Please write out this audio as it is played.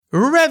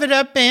Rev it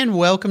up and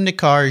welcome to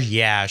Cars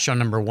Yeah, show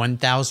number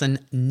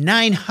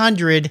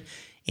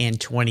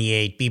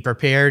 1928. Be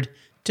prepared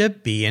to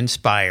be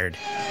inspired.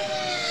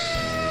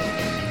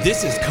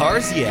 This is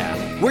Cars Yeah,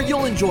 where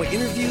you'll enjoy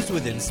interviews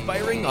with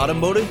inspiring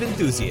automotive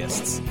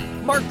enthusiasts.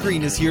 Mark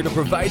Green is here to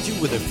provide you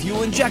with a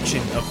fuel injection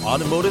of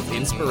automotive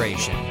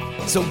inspiration.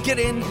 So get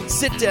in,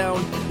 sit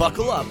down,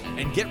 buckle up,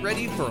 and get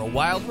ready for a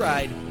wild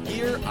ride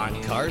here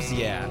on Cars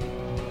Yeah.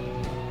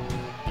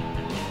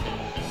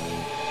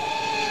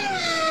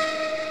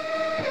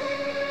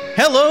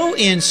 Hello,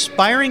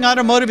 inspiring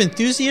automotive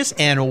enthusiasts,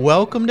 and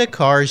welcome to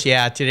Cars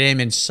Yeah. Today I'm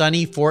in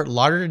sunny Fort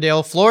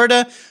Lauderdale,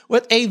 Florida,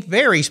 with a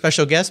very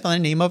special guest by the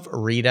name of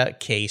Rita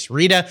Case.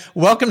 Rita,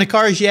 welcome to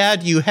Cars Yeah.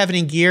 Do you have it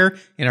in gear,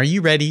 and are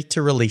you ready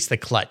to release the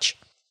clutch?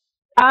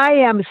 I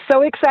am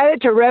so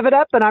excited to rev it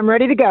up, and I'm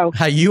ready to go.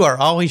 You are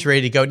always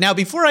ready to go. Now,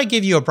 before I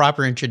give you a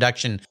proper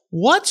introduction,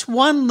 what's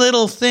one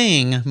little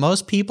thing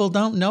most people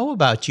don't know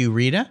about you,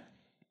 Rita?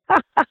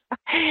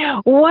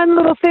 One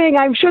little thing.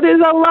 I'm sure there's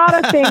a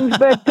lot of things,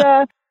 but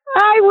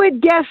I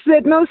would guess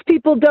that most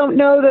people don't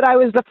know that I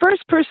was the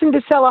first person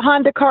to sell a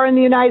Honda car in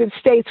the United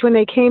States when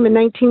they came in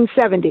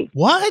 1970.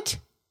 What?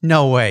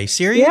 No way.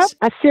 Serious?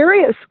 Yep,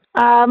 serious.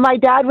 My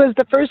dad was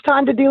the first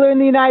Honda dealer in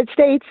the United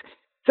States,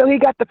 so he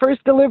got the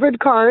first delivered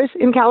cars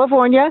in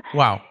California.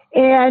 Wow.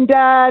 And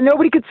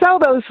nobody could sell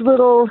those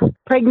little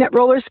pregnant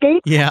roller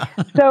skates. Yeah.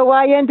 So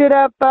I ended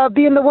up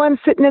being the one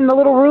sitting in the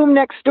little room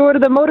next door to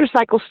the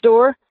motorcycle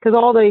store, because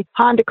all the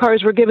Honda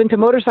cars were given to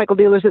motorcycle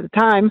dealers at the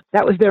time.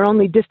 That was their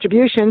only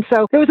distribution.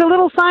 So there was a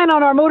little sign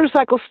on our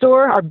motorcycle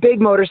store, our big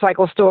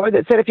motorcycle store,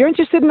 that said, if you're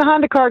interested in a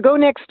Honda car, go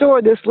next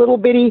door. This little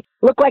bitty,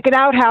 looked like an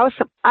outhouse.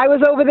 I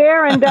was over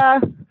there, and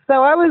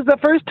so I was the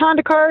first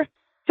Honda car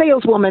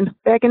saleswoman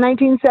back in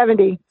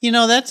 1970. You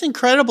know, that's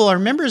incredible. I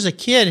remember as a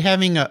kid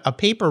having a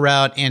paper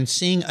route and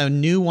seeing a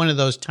new one of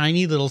those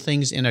tiny little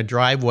things in a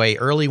driveway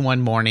early one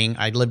morning.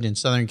 I lived in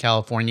Southern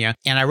California,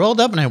 and I rolled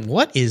up and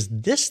what is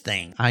this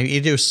thing?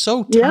 It was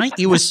so tiny. Yes.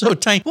 It was so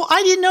tiny. Well,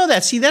 I didn't know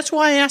that. See, that's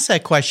why I asked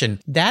that question.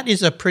 That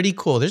is a pretty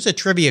cool. There's a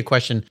trivia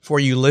question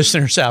for you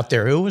listeners out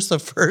there. Who was the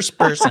first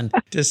person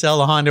to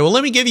sell a Honda? Well,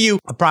 let me give you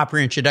a proper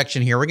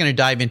introduction here. We're going to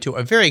dive into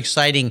a very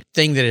exciting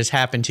thing that has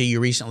happened to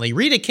you recently.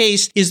 Rita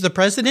Case is the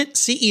president,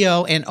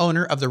 CEO, and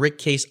owner of the Rick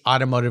Case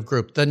Automotive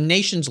Group, the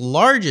nation's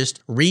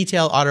largest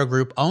retail auto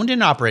group owned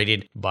and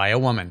operated by a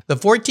woman. The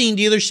 14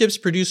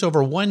 dealerships produce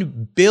over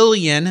 $1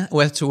 billion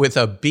with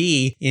a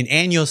B in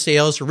annual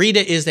sales.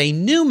 Rita is a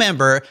new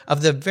member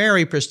of the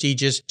very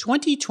prestigious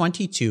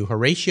 2022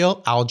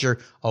 Horatio Alger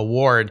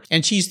Award,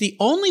 and she's the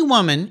only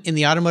woman in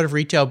the automotive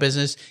retail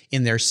business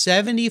in their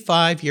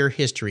 75-year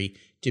history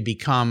to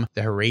become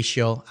the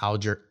Horatio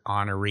Alger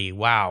honoree.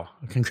 Wow.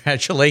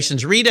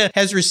 Congratulations. Rita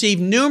has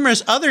received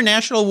numerous other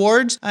national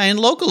awards and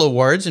local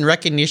awards in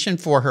recognition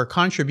for her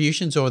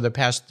contributions over the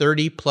past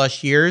 30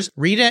 plus years.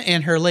 Rita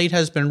and her late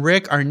husband,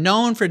 Rick, are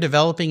known for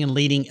developing and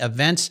leading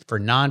events for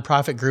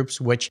nonprofit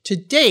groups, which to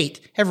date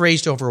have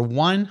raised over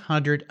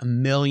 $100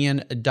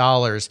 million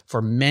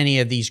for many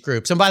of these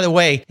groups. And by the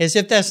way, as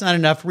if that's not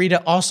enough,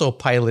 Rita also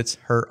pilots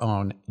her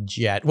own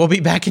jet. We'll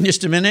be back in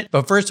just a minute,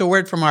 but first a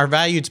word from our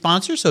valued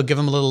sponsor, so give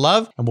them a little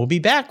love, and we'll be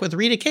back with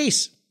Rita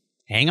Case.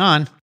 Hang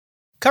on.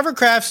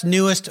 Covercraft's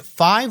newest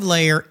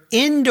 5-layer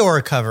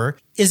indoor cover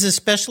is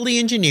especially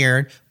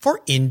engineered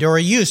for indoor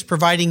use,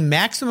 providing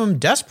maximum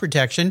dust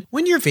protection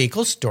when your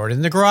vehicle's stored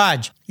in the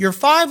garage. Your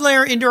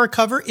 5-layer indoor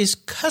cover is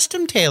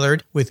custom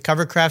tailored with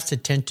Covercraft's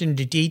attention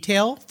to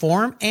detail,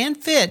 form,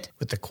 and fit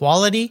with the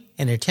quality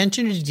and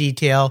attention to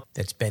detail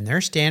that's been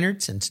their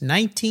standard since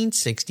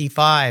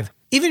 1965.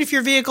 Even if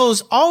your vehicle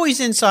is always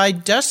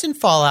inside, dust and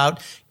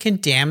fallout can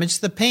damage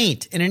the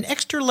paint, and an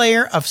extra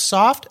layer of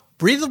soft,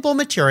 breathable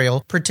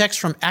material protects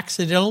from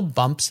accidental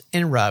bumps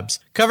and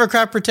rubs.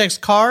 Covercraft protects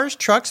cars,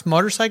 trucks,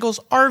 motorcycles,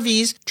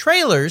 RVs,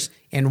 trailers,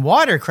 and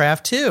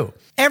watercraft too.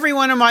 Every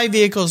one of my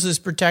vehicles is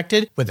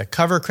protected with a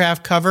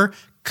Covercraft cover,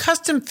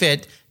 custom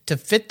fit to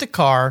fit the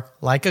car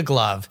like a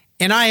glove.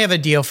 And I have a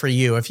deal for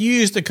you. If you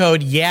use the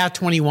code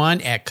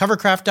YEAH21 at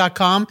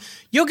covercraft.com,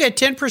 you'll get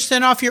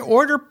 10% off your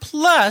order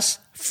plus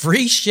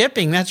free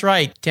shipping. That's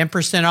right,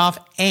 10% off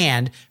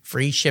and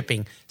free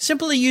shipping.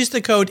 Simply use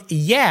the code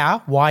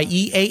YEAH,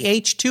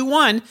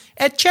 YEAH21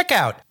 at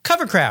checkout.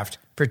 Covercraft,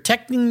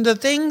 protecting the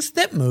things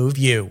that move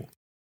you.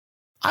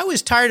 I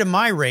was tired of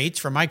my rates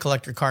for my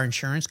collector car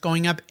insurance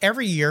going up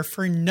every year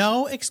for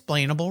no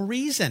explainable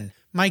reason.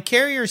 My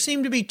carrier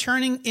seemed to be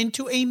turning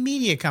into a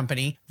media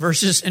company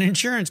versus an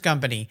insurance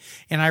company,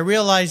 and I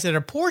realized that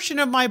a portion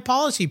of my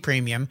policy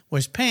premium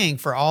was paying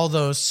for all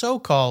those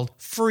so-called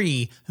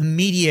free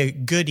media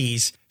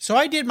goodies. So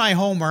I did my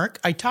homework,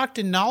 I talked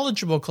to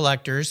knowledgeable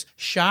collectors,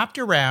 shopped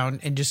around,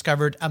 and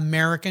discovered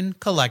American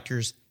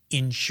Collectors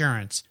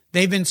Insurance.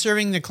 They've been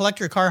serving the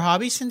collector car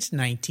hobby since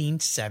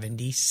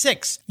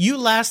 1976. You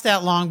last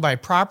that long by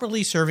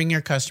properly serving your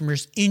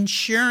customers'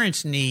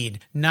 insurance need,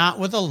 not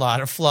with a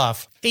lot of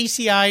fluff.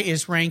 ACI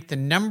is ranked the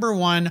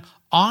 #1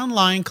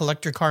 online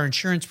collector car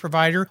insurance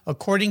provider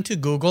according to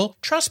Google,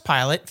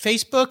 Trustpilot,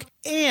 Facebook,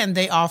 and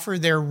they offer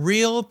their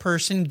real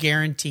person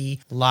guarantee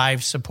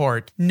live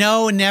support.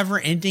 No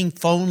never-ending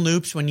phone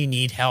loops when you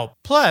need help.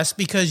 Plus,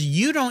 because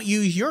you don't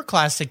use your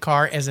classic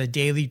car as a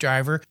daily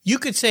driver, you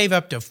could save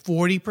up to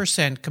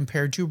 40%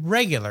 compared to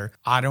regular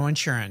auto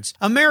insurance.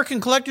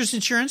 American Collectors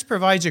Insurance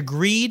provides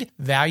agreed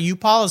value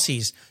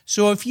policies.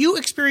 So if you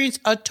experience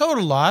a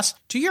total loss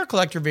to your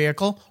collector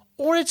vehicle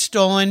or it's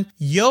stolen,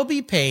 you'll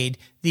be paid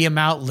the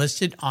amount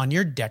listed on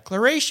your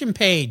declaration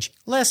page,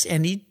 less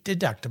any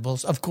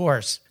deductibles, of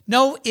course.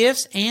 No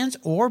ifs, ands,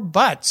 or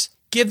buts.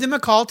 Give them a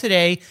call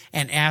today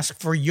and ask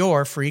for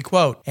your free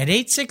quote at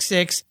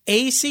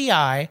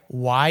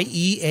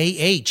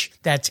 866-ACI-YEAH.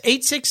 That's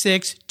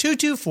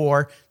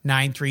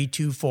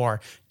 866-224-9324.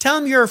 Tell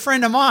them you're a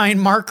friend of mine,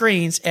 Mark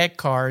Greens at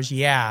Cars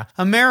Yeah.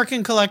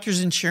 American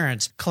Collectors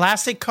Insurance.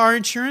 Classic car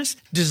insurance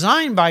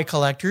designed by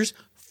collectors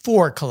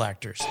for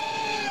collectors.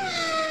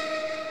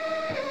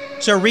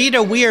 So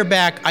Rita, we are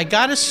back. I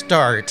got to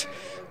start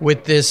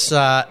with this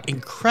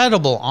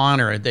incredible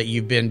honor that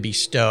you've been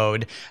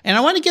bestowed. And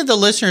I want to give the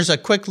listeners a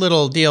quick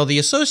little deal. The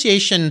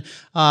association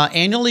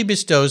annually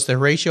bestows the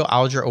Horatio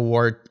Alger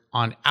Award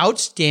on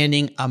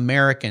outstanding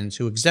Americans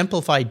who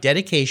exemplify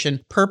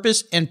dedication,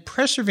 purpose, and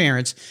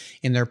perseverance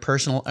in their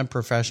personal and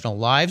professional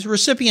lives.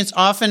 Recipients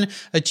often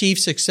achieve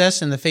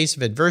success in the face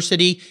of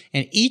adversity,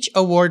 and each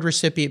award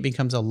recipient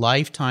becomes a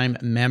lifetime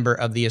member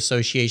of the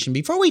association.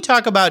 Before we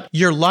talk about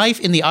your life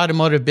in the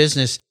automotive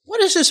business, what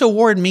does this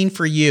award mean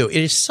for you? It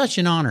is such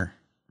an honor.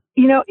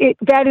 You know,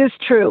 that is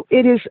true.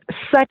 It is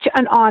such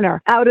an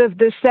honor. Out of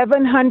the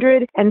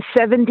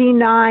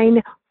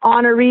 779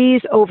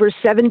 honorees over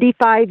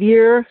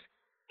 75-year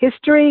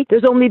history,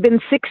 there's only been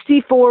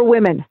 64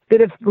 women that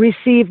have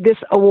received this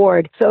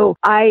award. So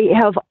I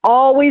have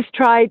always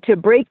tried to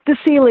break the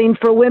ceiling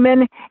for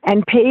women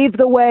and pave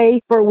the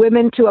way for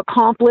women to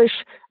accomplish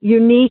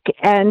unique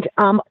and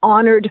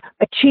honored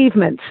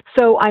achievements.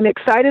 So I'm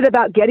excited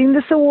about getting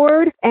this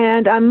award,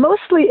 and I'm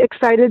mostly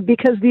excited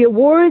because the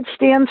award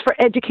stands for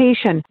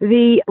education.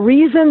 The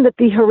reason that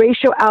the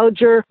Horatio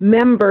Alger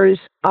members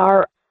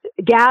are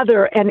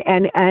gather and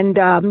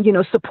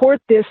support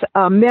this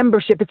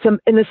membership. It's an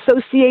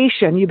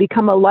association. You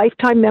become a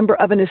lifetime member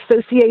of an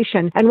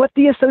association. And what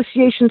the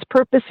association's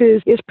purpose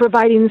is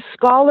providing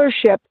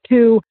scholarship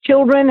to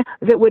children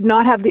that would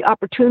not have the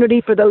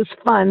opportunity for those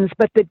funds,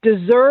 but that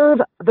deserve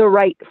the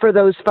right for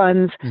those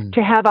funds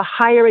to have a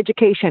higher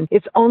education.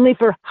 It's only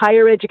for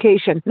higher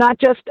education, not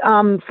just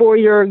for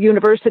your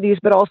universities,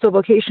 but also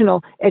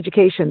vocational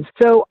educations.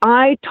 So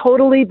I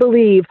totally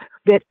believe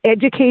that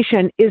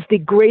education is the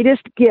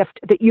greatest gift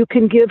that you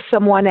can give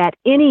someone at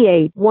any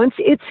age. Once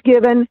it's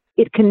given,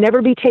 it can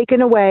never be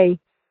taken away.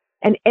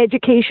 And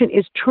education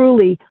is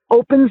truly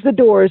opens the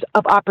doors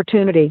of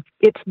opportunity.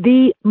 It's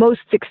the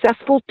most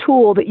successful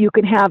tool that you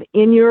can have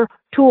in your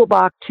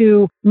toolbox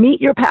to meet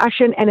your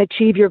passion and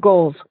achieve your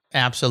goals.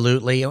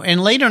 Absolutely.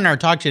 And later in our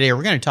talk today,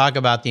 we're going to talk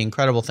about the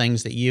incredible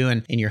things that you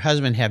and your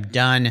husband have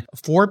done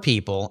for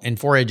people and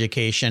for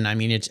education. I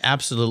mean, it's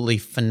absolutely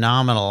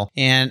phenomenal.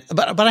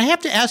 But I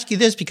have to ask you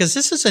this, because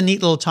this is a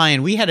neat little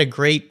tie-in. We had a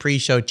great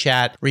pre-show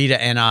chat, Rita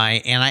and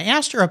I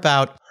asked her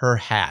about her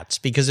hats,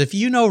 because if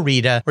you know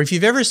Rita, or if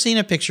you've ever seen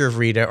a picture of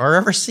Rita, or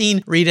ever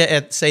seen Rita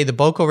at, say, the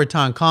Boca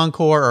Raton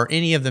Concours or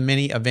any of the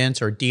many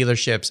events or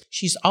dealerships,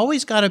 she's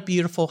always got a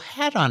beautiful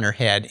hat on her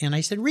head. And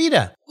I said,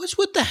 Rita, what's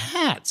with the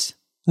hats?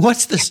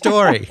 What's the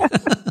story?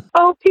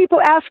 Oh,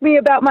 people ask me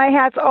about my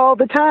hats all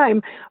the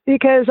time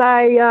because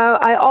I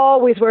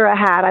always wear a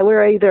hat. I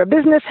wear either a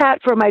business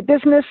hat for my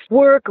business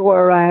work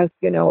or a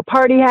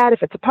party hat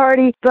if it's a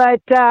party.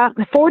 But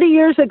 40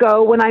 years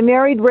ago, when I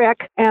married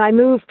Rick and I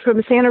moved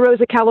from Santa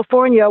Rosa,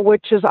 California,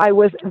 I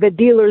was the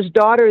dealer's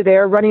daughter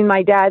there, running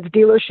my dad's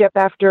dealership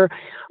after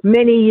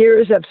many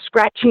years of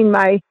scratching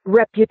my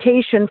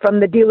reputation from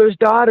the dealer's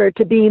daughter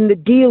to being the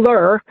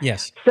dealer.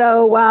 Yes.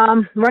 So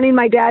running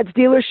my dad's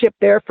dealership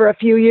there for a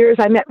few years,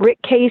 I met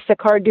Rick Case, a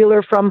car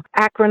dealer from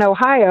Akron,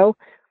 Ohio,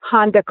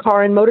 Honda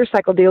car and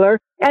motorcycle dealer.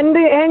 And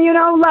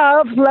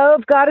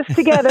love got us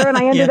together. And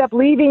I ended up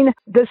leaving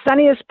the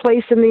sunniest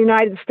place in the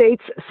United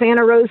States,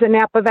 Santa Rosa,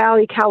 Napa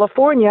Valley,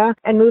 California,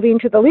 and moving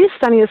to the least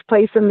sunniest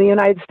place in the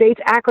United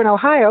States, Akron,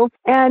 Ohio,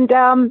 and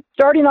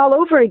starting all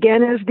over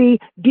again as the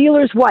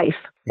dealer's wife.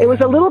 It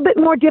was a little bit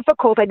more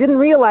difficult. I didn't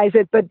realize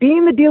it, but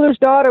being the dealer's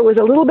daughter was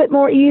a little bit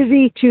more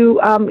easy to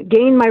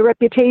gain my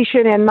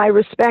reputation and my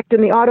respect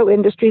in the auto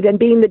industry than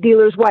being the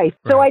dealer's wife.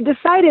 Right. So I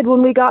decided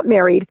when we got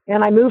married,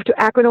 and I moved to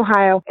Akron,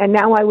 Ohio, and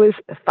now I was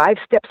 5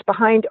 steps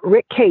behind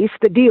Rick Case,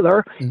 the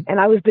dealer, and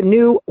I was the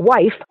new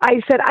wife.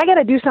 I said, I got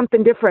to do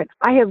something different.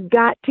 I have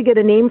got to get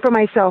a name for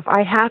myself.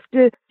 I have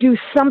to do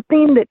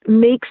something that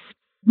makes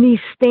me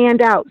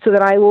stand out so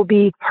that I will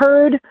be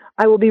heard,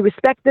 I will be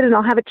respected, and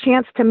I'll have a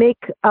chance to make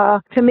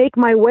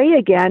my way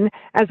again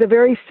as a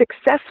very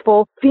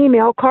successful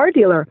female car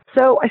dealer.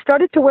 So I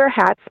started to wear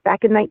hats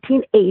back in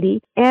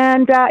 1980,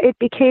 and it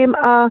became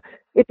a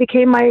it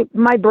became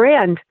my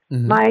brand.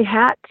 Mm-hmm. My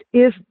hat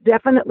is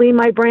definitely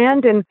my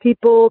brand, and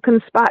people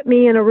can spot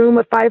me in a room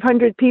of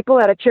 500 people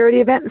at a charity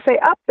event and say,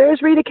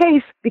 there's Rita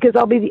Case, because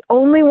I'll be the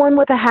only one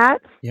with a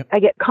hat. Yep. I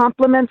get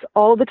compliments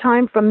all the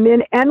time from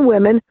men and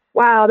women.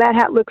 Wow, that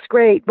hat looks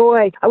great.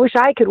 Boy, I wish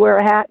I could wear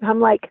a hat.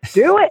 I'm like,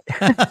 do it.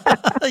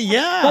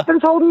 Yeah.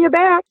 Nothing's holding you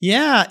back.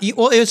 Yeah.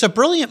 Well, it was a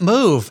brilliant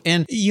move.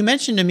 And you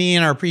mentioned to me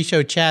in our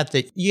pre-show chat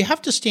that you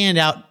have to stand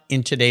out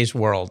in today's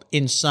world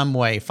in some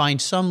way,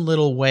 find some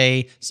little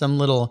way, some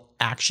little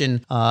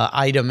action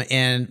item.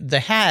 And the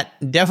hat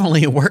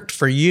definitely worked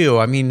for you.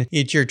 I mean,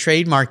 it's your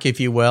trademark, if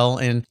you will.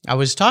 And I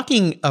was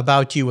talking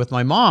about you with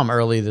my mom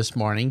early this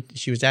morning.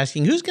 She was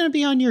asking, who's going to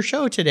be on your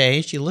show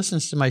today? She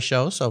listens to my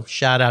show. So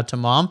shout out to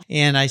Mom.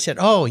 And I said,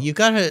 you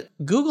got to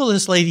Google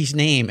this lady's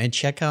name and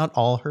check out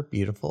all her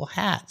beautiful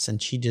hats.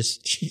 And she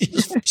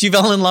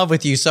fell in love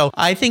with you. So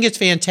I think it's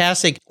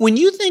fantastic. When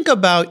you think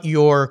about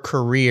your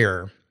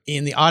career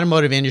in the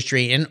automotive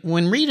industry, and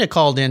when Rita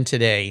called in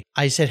today,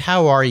 I said,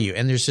 how are you?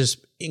 And there's this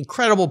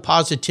incredible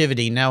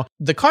positivity. Now,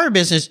 the car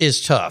business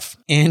is tough,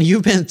 and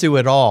you've been through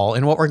it all.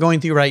 And what we're going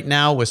through right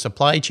now with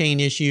supply chain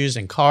issues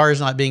and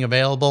cars not being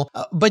available,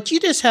 but you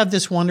just have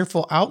this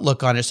wonderful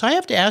outlook on it. So I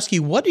have to ask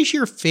you, what is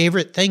your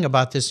favorite thing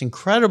about this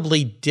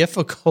incredibly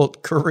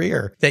difficult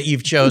career that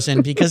you've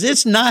chosen? Because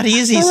it's not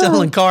easy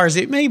selling cars.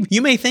 You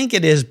may think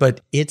it is,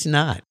 but it's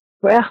not.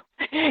 Well,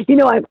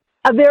 I'm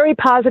a very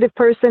positive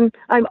person.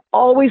 I'm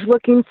always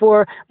looking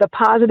for the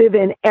positive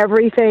in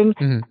everything.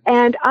 Mm-hmm.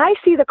 And I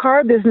see the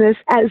car business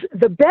as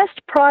the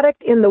best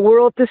product in the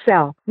world to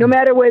sell. No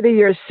matter whether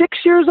you're 6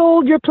 years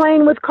old, you're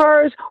playing with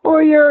cars,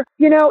 or you're,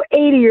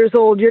 80 years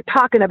old, you're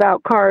talking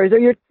about cars, or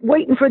you're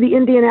waiting for the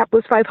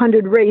Indianapolis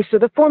 500 race or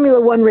the Formula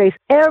One race.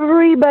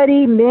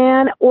 Everybody,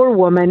 man or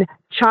woman,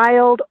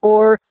 child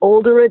or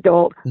older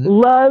adult,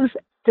 loves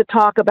to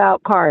talk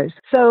about cars.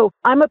 So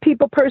I'm a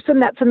people person.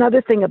 That's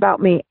another thing about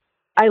me.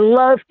 I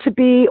love to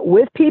be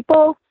with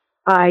people.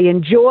 I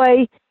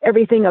enjoy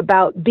everything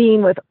about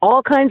being with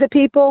all kinds of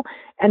people.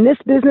 And this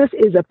business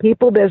is a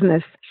people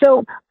business.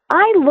 So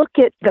I look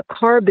at the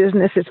car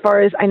business as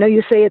far as, I know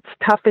you say it's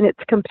tough and it's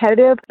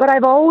competitive, but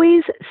I've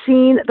always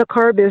seen the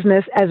car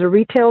business as a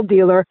retail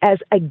dealer as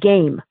a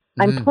game.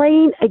 I'm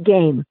playing a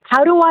game.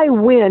 How do I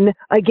win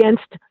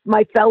against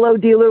my fellow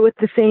dealer with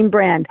the same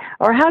brand?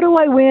 Or how do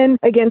I win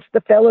against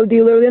the fellow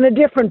dealer in a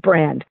different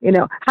brand?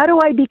 How do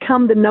I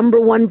become the number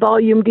one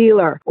volume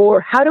dealer?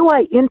 Or how do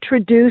I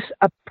introduce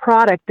a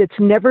product that's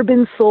never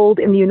been sold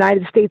in the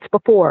United States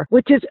before,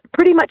 which is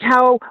pretty much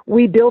how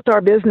we built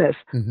our business.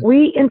 Mm-hmm.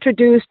 We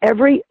introduced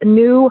every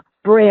new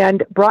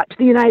brand brought to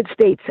the United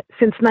States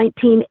since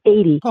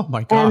 1980. Oh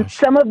my gosh. And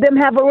some of them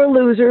were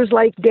losers,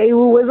 like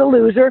Daewoo was a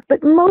loser,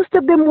 but most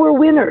of them were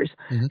winners.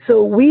 Mm-hmm.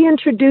 So we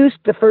introduced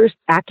the first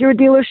Acura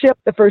dealership,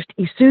 the first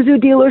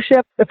Isuzu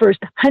dealership, the first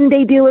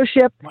Hyundai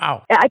dealership.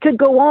 Wow. I could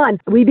go on.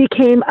 We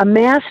became a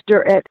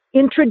master at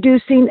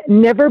introducing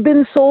never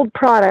been sold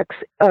products,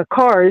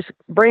 cars,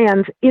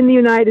 brands in the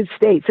United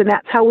States. And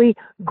that's how we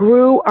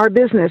grew our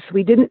business.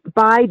 We didn't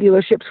buy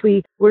dealerships.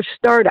 We were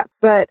startup.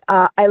 But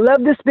I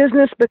love this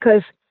business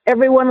because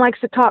everyone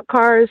likes to talk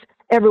cars.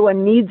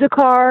 Everyone needs a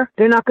car.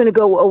 They're not going to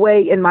go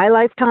away in my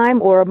lifetime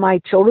or my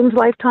children's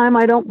lifetime,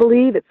 I don't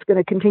believe. It's going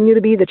to continue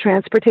to be the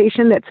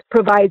transportation that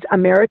provides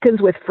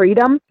Americans with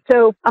freedom.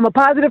 So I'm a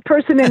positive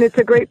person, and it's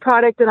a great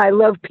product, and I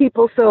love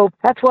people. So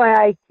that's why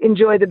I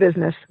enjoy the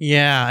business.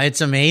 Yeah,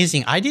 it's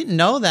amazing. I didn't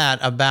know that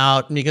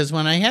because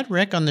when I had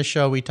Rick on the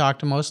show, we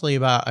talked mostly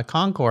about a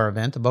Concours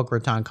event, the Boca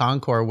Raton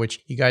Concours,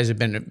 which you guys have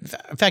been,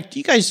 in fact,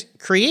 you guys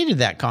created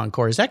that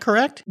Concours. Is that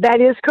correct? That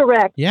is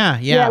correct. Yeah.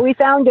 Yeah, we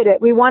founded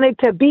it. We wanted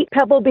to beat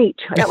Pebble Beach.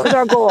 That was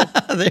our goal.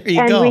 There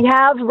you go. And we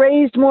have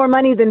raised more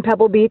money than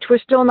Pebble Beach. We're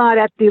still not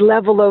at the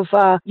level of,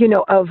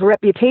 of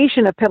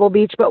reputation of Pebble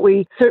Beach, but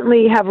we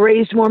certainly have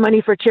raised more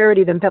money for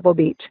charity than Pebble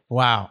Beach.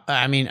 Wow.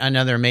 I mean,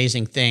 another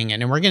amazing thing.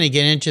 And we're going to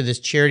get into this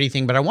charity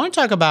thing, but I want to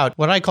talk about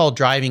what I call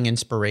driving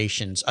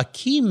inspirations, a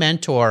key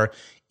mentor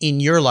in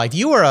your life.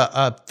 You were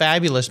a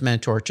fabulous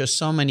mentor to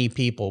so many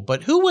people,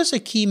 but who was a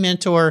key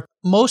mentor,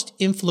 most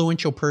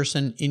influential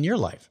person in your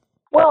life?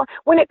 Well,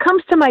 when it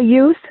comes to my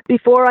youth,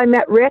 before I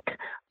met Rick,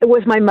 it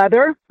was my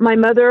mother. My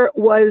mother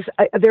was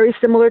very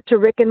similar to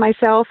Rick and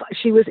myself.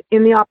 She was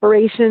in the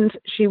operations.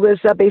 She was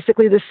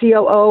basically the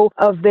COO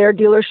of their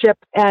dealership,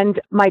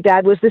 and my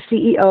dad was the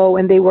CEO,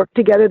 and they worked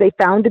together. They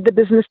founded the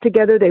business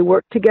together. They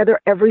worked together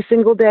every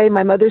single day.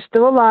 My mother's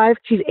still alive.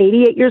 She's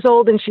 88 years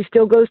old, and she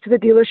still goes to the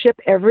dealership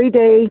every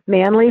day,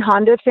 Manly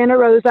Honda Santa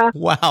Rosa.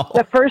 Wow.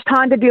 The first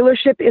Honda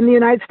dealership in the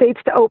United States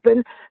to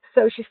open.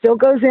 So she still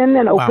goes in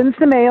and opens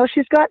the mail.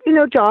 She's got,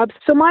 jobs.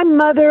 So my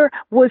mother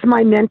was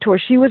my mentor.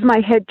 She was my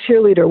head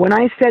cheerleader. When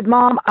I said,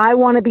 Mom, I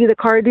want to be the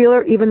car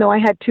dealer, even though I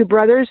had two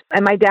brothers,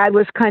 and my dad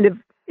was kind of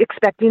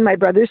expecting my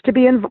brothers to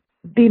be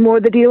be more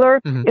the dealer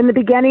in the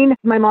beginning.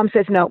 My mom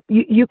says, no,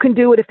 you can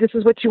do it if this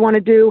is what you want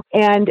to do.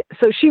 And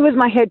so she was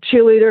my head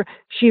cheerleader.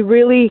 She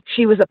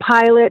was a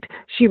pilot.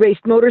 She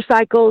raced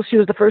motorcycles. She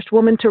was the first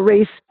woman to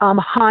race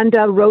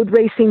Honda road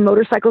racing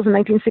motorcycles in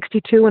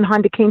 1962 when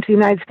Honda came to the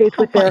United States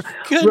with their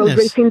road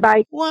racing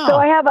bike. Wow. So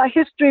I have a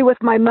history with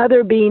my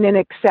mother being an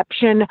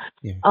exception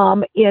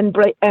in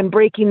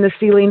breaking the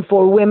ceiling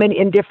for women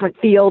in different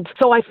fields.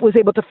 So I was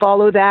able to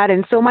follow that.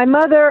 And so my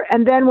mother,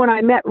 and then when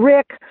I met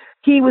Rick,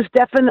 he was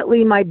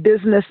definitely my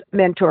business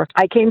mentor.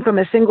 I came from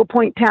a single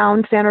point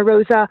town, Santa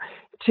Rosa,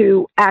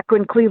 to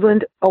Akron,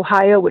 Cleveland,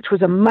 Ohio, which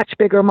was a much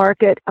bigger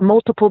market,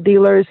 multiple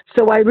dealers.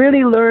 So I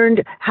really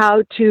learned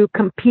how to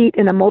compete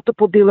in a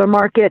multiple dealer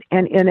market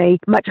and in a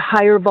much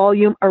higher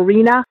volume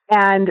arena.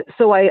 And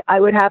so I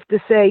would have to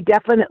say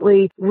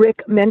definitely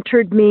Rick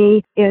mentored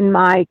me in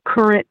my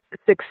current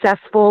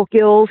successful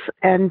skills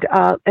and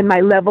my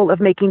level of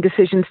making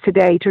decisions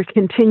today to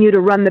continue to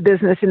run the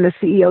business in the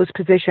CEO's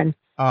position.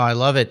 Oh, I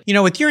love it.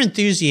 With your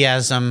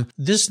enthusiasm,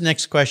 this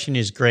next question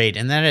is great.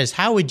 And that is,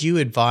 how would you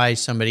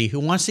advise somebody who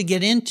wants to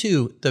get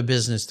into the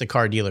business, the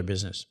car dealer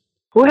business?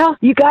 Well,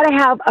 you got to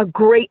have a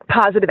great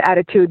positive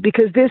attitude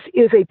because this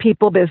is a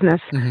people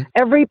business.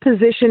 Every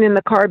position in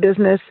the car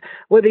business,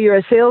 whether you're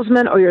a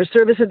salesman or you're a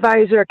service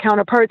advisor, a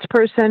counterparts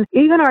person,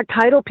 even our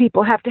title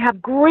people have to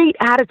have great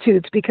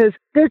attitudes because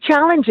there are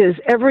challenges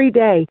every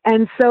day.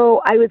 And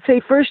so I would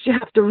say first you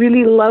have to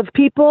really love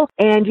people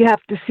and you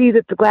have to see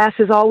that the glass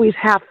is always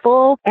half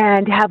full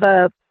and have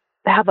a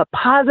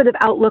positive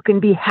outlook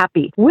and be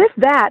happy. With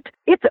that,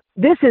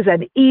 this is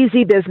an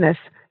easy business.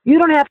 You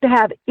don't have to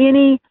have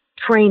any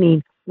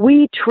training.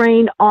 We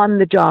train on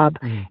the job.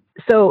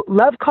 So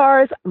love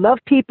cars, love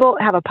people,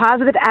 have a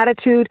positive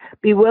attitude,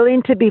 be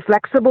willing to be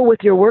flexible with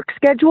your work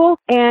schedule,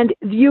 and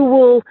you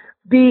will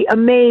be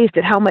amazed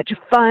at how much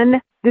fun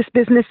this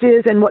business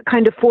is and what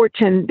kind of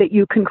fortune that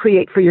you can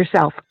create for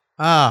yourself.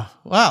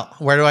 Well,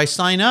 where do I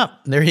sign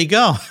up? There you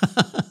go. All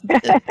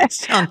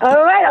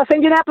right, I'll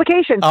send you an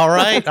application. All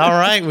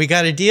right. We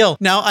got a deal.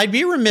 Now, I'd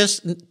be remiss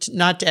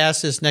not to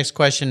ask this next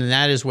question, and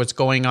that is what's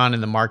going on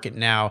in the market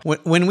now.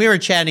 When we were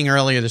chatting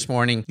earlier this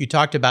morning, you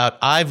talked about,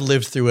 I've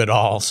lived through it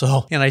all.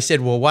 And I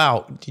said, well,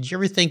 wow, did you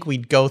ever think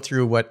we'd go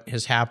through what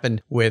has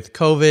happened with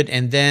COVID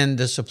and then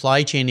the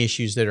supply chain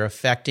issues that are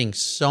affecting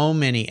so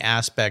many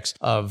aspects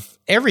of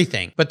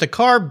everything? But the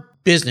car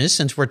business,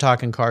 since we're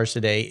talking cars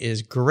today,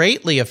 is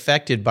greatly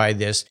affected by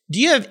this. Do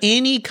you have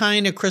any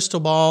kind of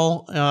crystal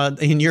ball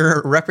in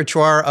your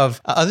repertoire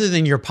of, other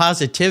than your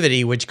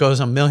positivity, which goes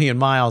a million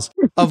miles,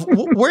 of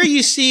where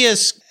you see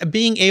us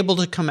being able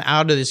to come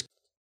out of this?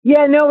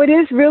 Yeah, no, it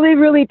is really,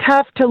 really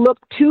tough to look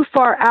too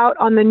far out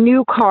on the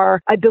new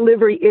car, a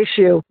delivery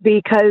issue,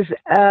 because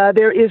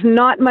there is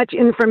not much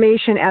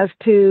information as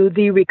to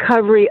the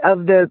recovery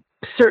of the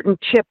certain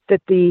chip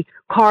that the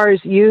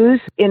cars use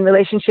in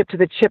relationship to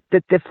the chip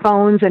that the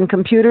phones and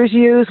computers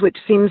use, which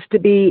seems to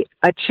be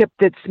a chip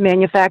that's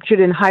manufactured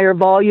in higher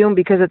volume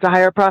because it's a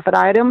higher profit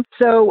item.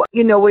 So,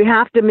 we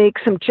have to make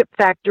some chip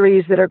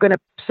factories that are going to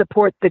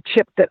support the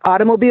chip that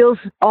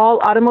all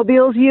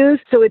automobiles use.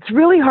 So it's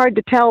really hard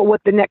to tell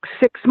what the next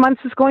 6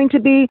 months is going to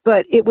be,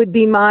 but it would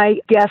be my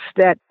guess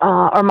that,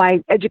 or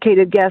my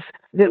educated guess,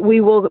 that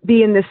we will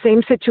be in the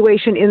same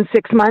situation in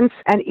 6 months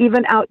and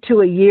even out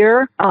to a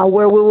year,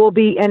 where we will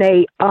be in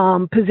a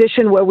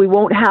position where we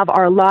won't have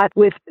our lot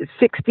with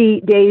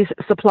 60 days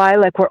supply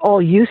like we're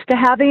all used to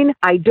having.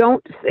 I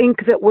don't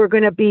think that we're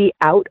going to be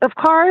out of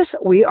cars.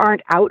 We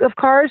aren't out of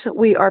cars.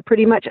 We are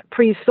pretty much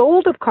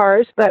pre-sold of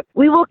cars, but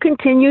we will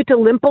continue to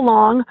limp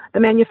along. The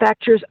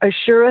manufacturers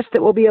assure us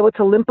that we'll be able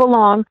to limp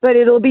along, but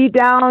it'll be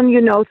down,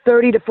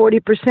 30 to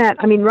 40%.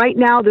 I mean, right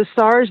now, the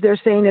SARS they're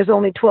saying is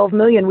only 12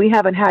 million. We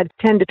haven't had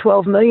 10 to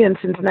 12 million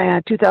since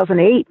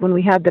 2008 when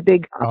we had the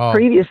big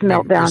previous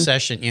meltdown.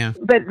 Recession, yeah.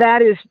 But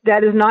that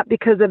is not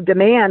because of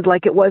demand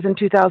like it was in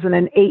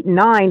 2008 and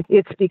 9.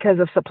 It's because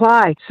of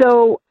supply.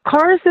 So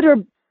cars that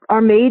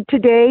are made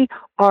today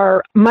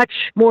are much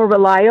more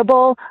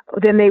reliable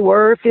than they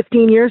were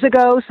 15 years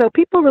ago. So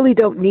people really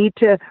don't need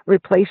to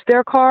replace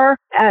their car.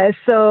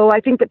 So I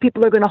think that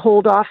people are going to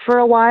hold off for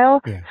a while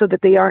so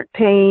that they aren't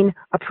paying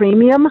a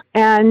premium.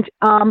 And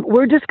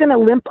we're just going to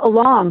limp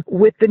along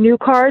with the new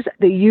cars.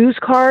 The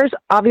used cars,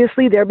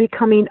 obviously, they're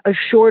becoming a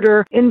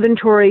shorter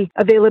inventory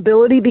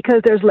availability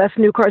because there's less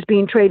new cars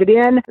being traded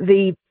in.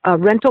 The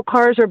rental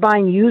cars are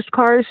buying used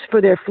cars for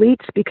their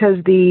fleets because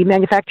the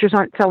manufacturers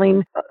aren't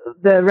selling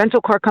the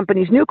rental car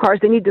companies new cars.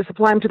 They need to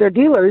supply them to their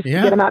dealers to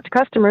get them out to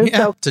customers. Yeah,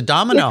 so it's a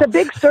domino. It's a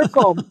big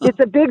circle. It's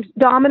a big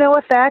domino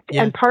effect,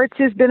 and parts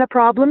has been a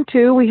problem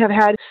too. We have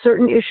had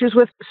certain issues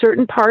with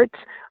certain parts.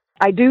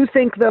 I do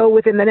think, though,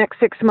 within the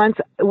next 6 months,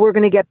 we're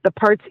going to get the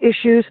parts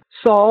issues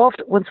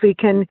solved once we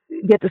can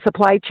get the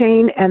supply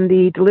chain and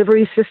the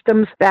delivery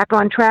systems back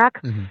on track.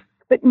 Mm-hmm.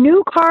 But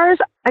new cars,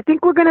 I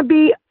think we're going to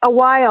be a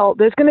while.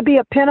 There's going to be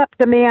a pin-up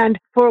demand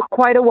for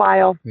quite a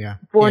while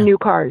for new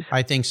cars.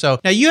 I think so.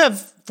 Now, you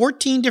have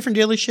 14 different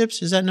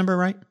dealerships. Is that number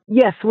right?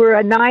 Yes,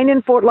 we're 9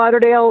 in Fort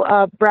Lauderdale,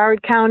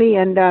 Broward County,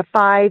 and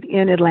 5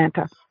 in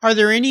Atlanta. Are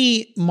there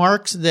any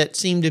marques that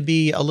seem to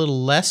be a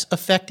little less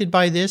affected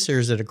by this, or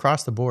is it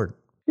across the board?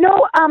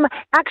 No,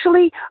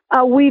 actually,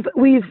 we've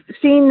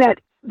seen that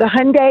the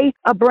Hyundai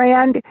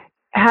brand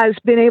has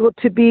been able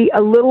to be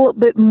have a little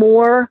bit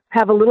more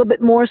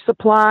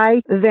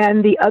supply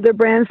than the other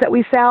brands that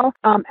we sell.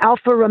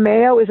 Alfa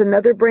Romeo is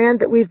another brand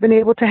that we've been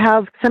able to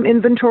have some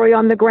inventory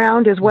on the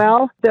ground as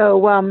well.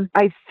 So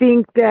I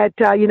think that,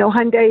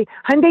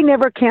 Hyundai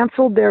never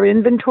canceled their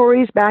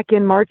inventories back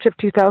in March of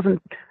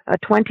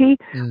 2020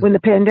 when the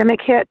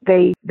pandemic hit.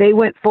 They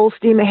went full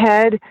steam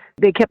ahead.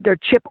 They kept their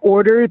chip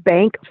order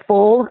bank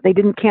full. They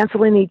didn't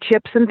cancel any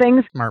chips and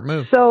things. Smart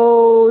move.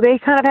 So they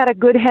kind of had a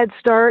good head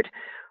start.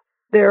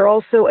 They're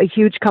also a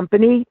huge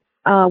company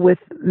with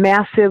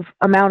massive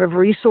amount of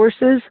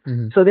resources.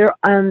 So they're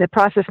in the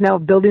process now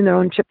of building their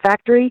own chip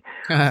factory,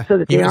 so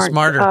that they aren't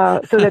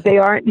smarter. so that they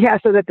aren't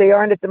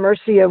at the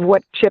mercy of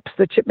what chips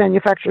the chip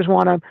manufacturers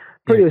want to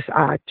produce.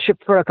 A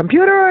chip for a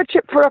computer or a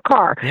chip for a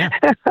car.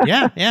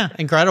 Yeah.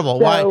 Incredible.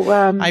 So,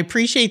 I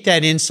appreciate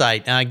that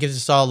insight. It gives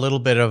us all a little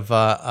bit of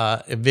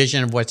a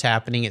vision of what's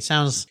happening. It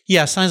sounds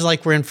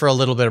like we're in for a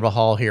little bit of a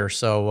haul here.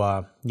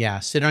 So,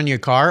 sit on your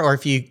car, or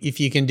if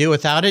you can do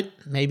without it,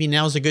 maybe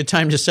now's a good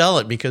time to sell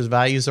it because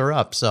values are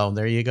up. So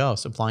there you go.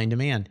 Supply and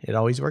demand. It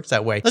always works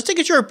that way. Let's take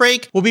a short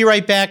break. We'll be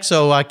right back.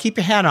 So keep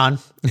your hat on.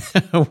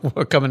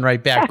 We're coming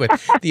right back with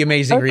the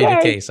amazing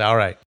Rita Case. All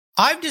right.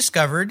 I've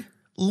discovered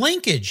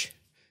Linkage.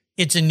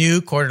 It's a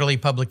new quarterly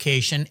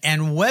publication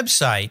and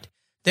website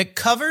that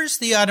covers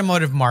the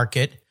automotive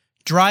market,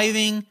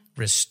 driving,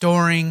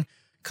 restoring,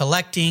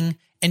 collecting,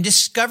 and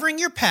discovering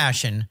your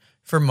passion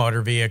for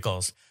motor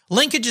vehicles.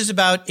 Linkage is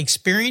about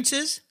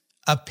experiences,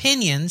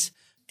 opinions,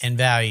 and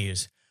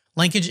values.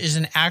 Linkage is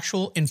an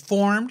actual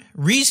informed,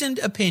 reasoned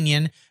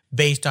opinion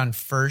based on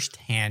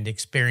first-hand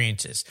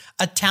experiences.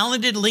 A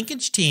talented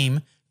Linkage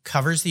team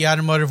covers the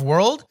automotive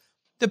world,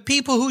 the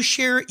people who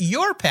share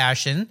your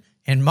passion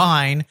and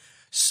mine,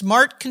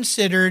 smart,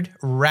 considered,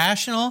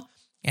 rational,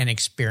 and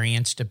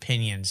experienced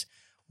opinions,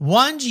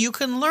 ones you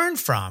can learn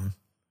from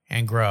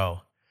and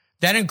grow.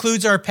 That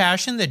includes our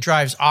passion that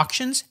drives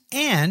auctions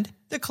and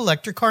the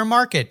collector car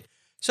market.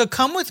 So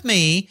come with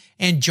me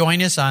and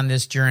join us on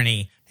this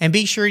journey. And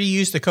be sure to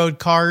use the code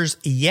CARS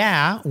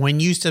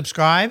when you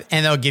subscribe,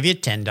 and they'll give you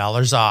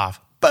 $10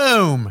 off.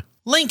 Boom!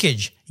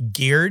 Linkage,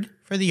 geared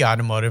for the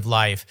automotive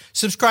life.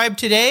 Subscribe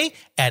today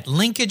at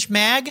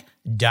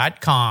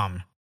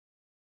linkagemag.com.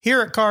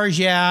 Here at Cars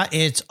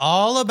it's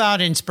all about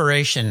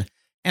inspiration.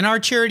 And our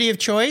charity of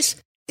choice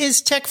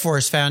is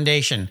TechForce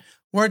Foundation,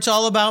 where it's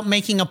all about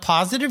making a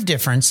positive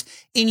difference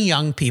in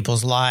young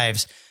people's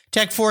lives.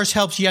 TechForce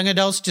helps young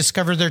adults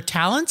discover their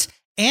talents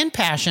and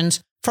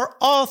passions for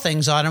all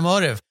things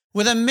automotive,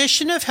 with a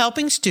mission of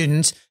helping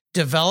students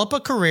develop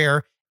a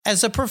career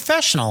as a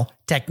professional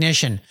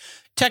technician.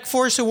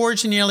 TechForce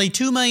awards nearly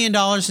 $2 million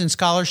in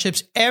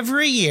scholarships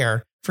every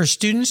year for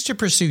students to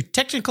pursue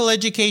technical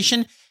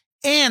education,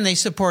 and they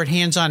support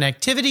hands-on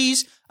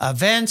activities,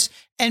 events,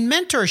 and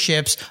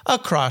mentorships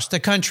across the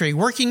country,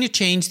 working to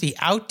change the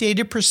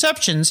outdated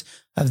perceptions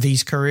of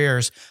these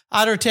careers.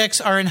 Auto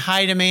techs are in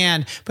high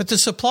demand, but the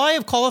supply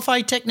of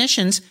qualified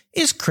technicians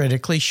is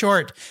critically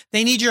short.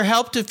 They need your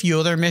help to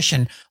fuel their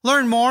mission.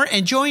 Learn more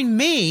and join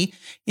me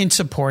in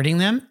supporting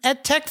them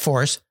at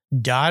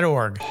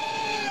techforce.org.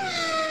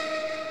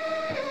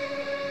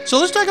 So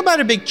let's talk about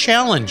a big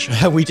challenge.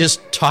 We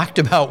just talked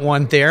about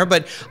one there,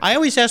 but I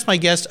always ask my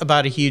guests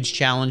about a huge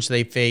challenge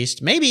they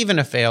faced, maybe even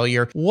a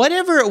failure.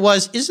 Whatever it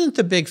was isn't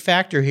the big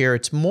factor here.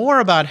 It's more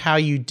about how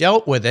you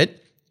dealt with it.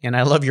 And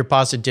I love your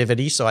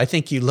positivity. So I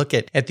think you look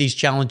at these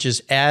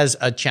challenges as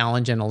a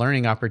challenge and a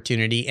learning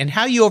opportunity, and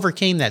how you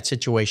overcame that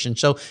situation.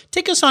 So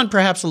take us on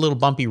perhaps a little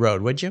bumpy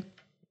road, would you?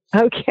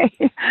 Okay,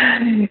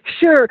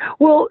 sure.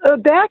 Well,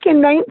 back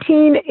in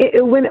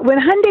when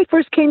Hyundai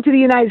first came to the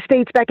United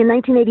States back in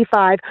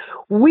 1985,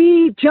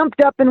 we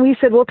jumped up and we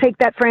said, we'll take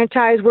that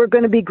franchise. We're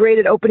going to be great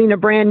at opening a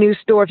brand new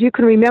store. If you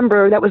can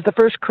remember, that was the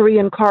first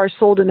Korean car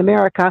sold in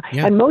America.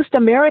 Yeah. And most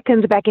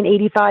Americans back in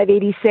 85,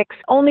 86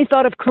 only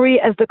thought of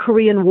Korea as the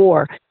Korean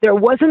War. There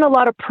wasn't a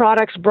lot of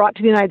products brought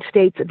to the United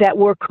States that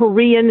were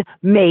Korean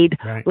made.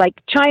 Right. Like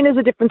China's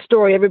a different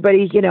story.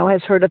 Everybody,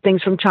 has heard of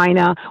things from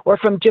China or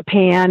from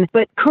Japan,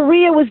 but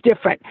Korea was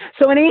different.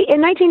 So in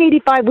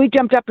 1985, we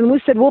jumped up and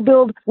we said, we'll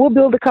build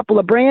a couple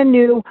of brand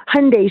new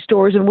Hyundai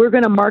stores, and we're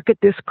going to market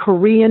this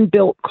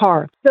Korean-built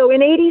car. So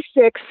in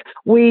 86,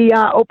 we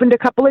opened a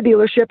couple of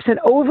dealerships, and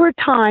over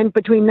time,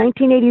 between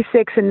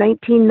 1986 and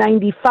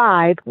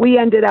 1995, we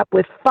ended up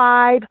with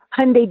 5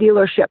 Hyundai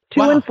dealerships,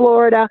 2 in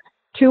Florida,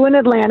 2 in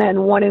Atlanta,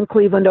 and 1 in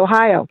Cleveland,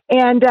 Ohio.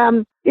 And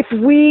if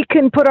we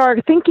can put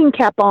our thinking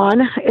cap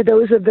on,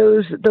 those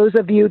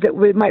of you that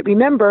might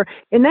remember,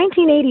 in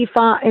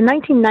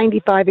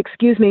 1995,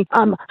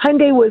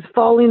 Hyundai was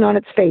falling on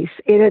its face.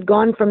 It had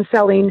gone from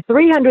selling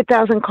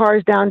 300,000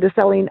 cars down to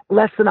selling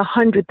less than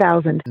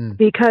 100,000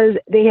 because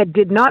they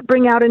did not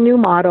bring out a new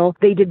model.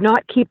 They did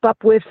not keep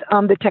up with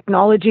the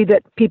technology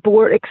that people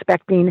were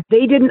expecting.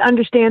 They didn't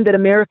understand that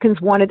Americans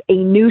wanted a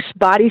new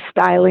body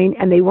styling,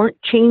 and they weren't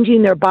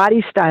changing their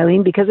body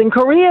styling, because in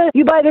Korea,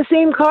 you buy the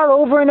same car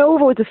over and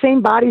over with the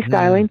same body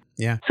styling.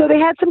 Yeah. So they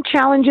had some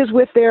challenges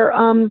with their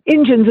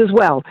engines as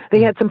well.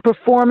 They had some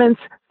performance,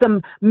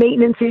 some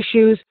maintenance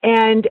issues,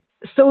 and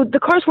so the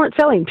cars weren't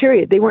selling,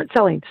 period. They weren't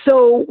selling.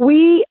 So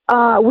we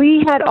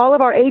had all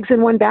of our eggs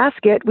in one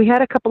basket. We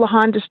had a couple of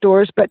Honda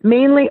stores, but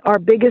mainly our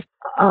biggest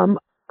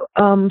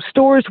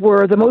stores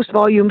were, the most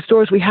volume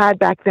stores we had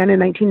back then in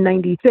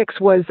 1996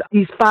 was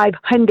these 5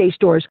 Hyundai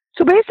stores.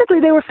 So basically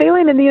they were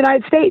failing in the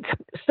United States.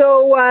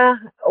 So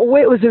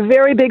it was a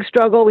very big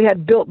struggle. We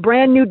had built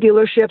brand new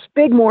dealerships,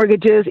 big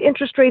mortgages,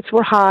 interest rates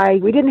were high.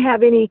 We didn't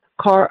have any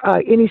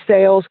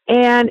sales,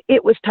 and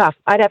it was tough.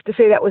 I'd have to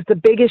say that was the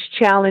biggest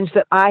challenge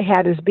that I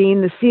had as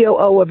being the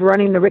COO of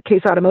running the Rick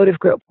Case Automotive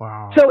Group.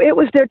 Wow. So it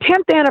was their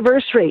 10th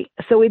anniversary.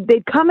 So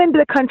they'd come into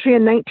the country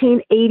in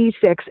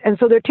 1986, and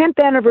so their 10th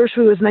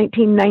anniversary was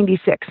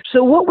 1996.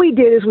 So what we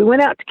did is we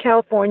went out to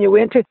California,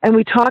 and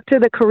we talked to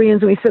the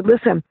Koreans, and we said,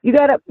 listen, you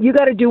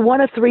got to do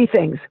one of 3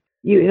 things.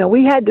 You know,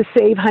 we had to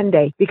save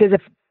Hyundai, because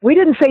if we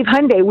didn't save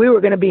Hyundai, we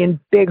were going to be in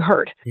big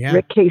hurt. Yeah.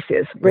 Rick Case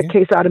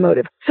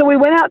Automotive. So we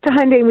went out to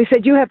Hyundai and we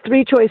said, you have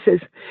 3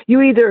 choices.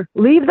 You either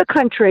leave the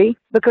country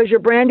because your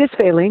brand is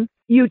failing.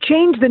 You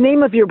change the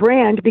name of your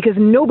brand because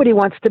nobody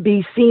wants to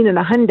be seen in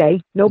a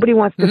Hyundai. Nobody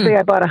wants to say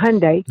I bought a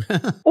Hyundai.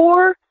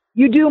 Or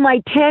you do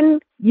my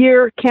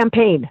 10-year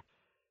campaign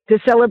to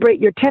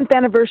celebrate your 10th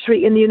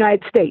anniversary in the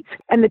United States.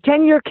 And the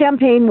 10-year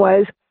campaign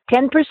was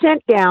 10%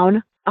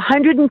 down,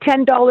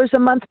 $110 a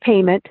month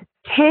payment,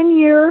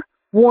 10-year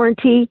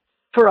warranty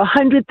for a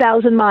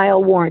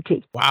 100,000-mile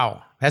warranty.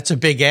 Wow. That's a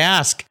big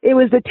ask. It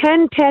was the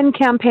 10-10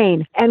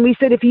 campaign. And we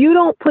said, if you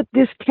don't put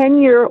this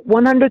 10-year,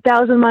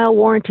 100,000-mile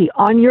warranty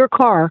on your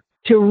car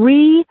to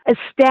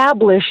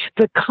re-establish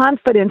the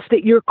confidence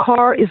that your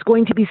car is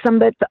going to be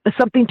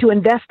something to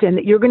invest in,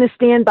 that you're going to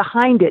stand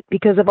behind it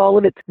because of all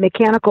of its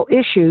mechanical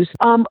issues,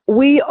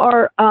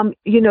 you're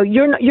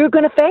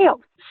going to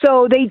fail.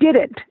 So they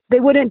didn't. They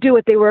wouldn't do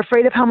it. They were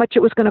afraid of how much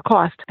it was going to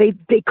cost. They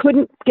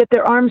couldn't get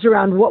their arms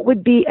around what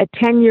would be a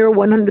 10-year,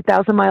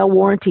 100,000-mile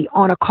warranty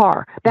on a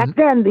car. Back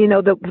then,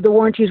 the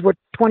warranties were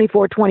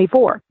 24.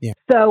 Yeah.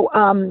 So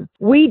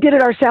we did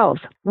it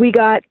ourselves. We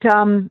got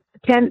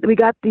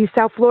the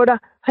South Florida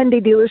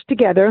Hyundai dealers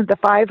together, the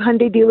 5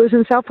 Hyundai dealers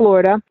in South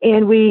Florida,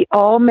 and we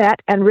all met,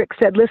 and Rick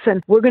said,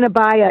 listen, we're going to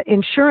buy an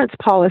insurance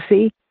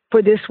policy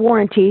for this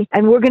warranty,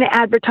 and we're going to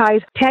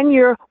advertise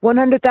 10-year,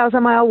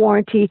 100,000-mile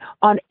warranty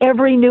on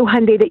every new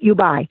Hyundai that you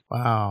buy.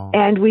 Wow.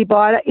 And we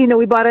bought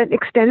an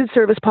extended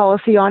service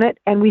policy on it,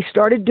 and we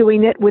started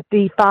doing it with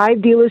the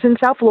 5 dealers in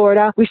South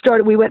Florida. We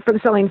went from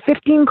selling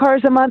 15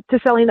 cars a month to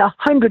selling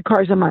 100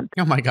 cars a month.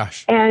 Oh my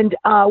gosh. And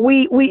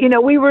we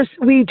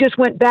just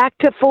went back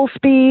to full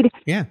speed.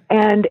 Yeah.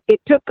 And it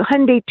took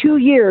Hyundai 2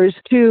 years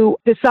to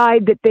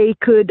decide that they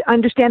could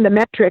understand the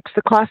metrics,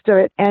 the cost of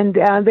it, and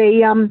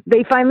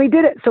they finally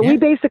did it. So we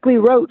basically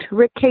wrote,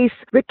 Rick Case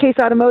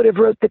Automotive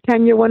wrote the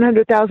 10-year,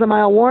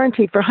 100,000-mile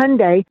warranty for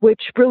Hyundai, which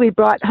really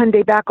brought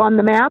Hyundai back on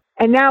the map.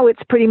 And now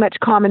it's pretty much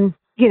common,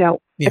 a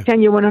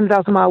 10-year,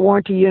 100,000-mile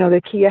warranty.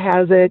 The Kia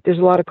has it. There's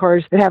a lot of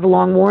cars that have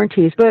long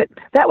warranties. But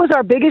that was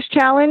our biggest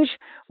challenge,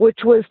 which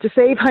was to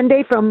save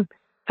Hyundai from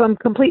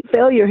complete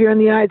failure here in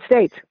the United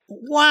States.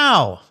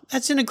 Wow.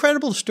 That's an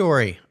incredible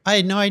story. I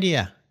had no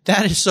idea.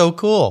 That is so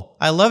cool.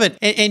 I love it.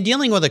 And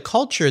dealing with a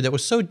culture that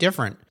was so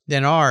different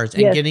than ours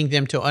and getting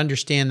them to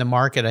understand the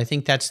market. I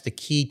think that's the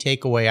key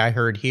takeaway I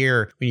heard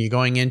here. When you're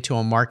going into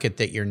a market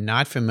that you're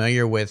not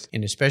familiar with,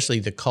 and especially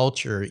the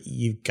culture,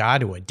 you've got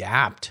to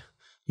adapt.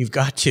 You've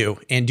got to,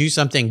 and do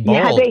something bold.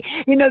 Yeah,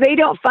 they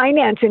don't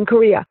finance in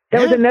Korea.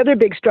 That was another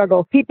big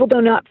struggle. People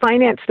do not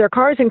finance their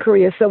cars in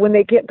Korea. So when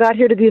they got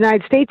here to the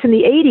United States in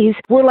the 80s,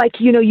 we're like,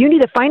 you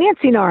need a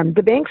financing arm.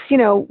 The banks, you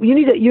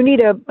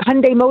need a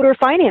Hyundai Motor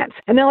Finance.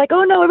 And they're like,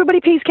 oh no, everybody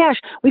pays cash.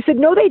 We said,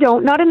 no, they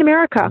don't. Not in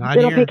America.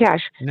 They don't pay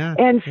cash. No.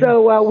 And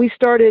so we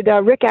started,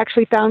 Rick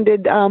actually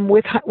founded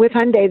with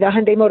Hyundai, the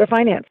Hyundai Motor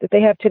Finance that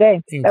they have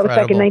today. Incredible. That was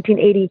back in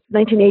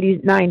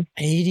 1989.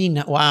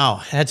 89.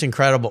 Wow. That's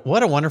incredible.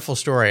 What a wonderful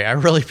story. I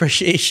really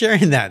appreciate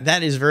sharing that.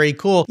 That is very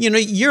cool.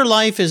 Your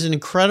life is an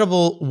incredible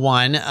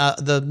one.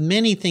 The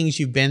many things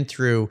you've been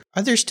through.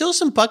 Are there still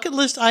some bucket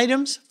list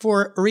items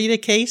for Rita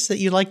Case that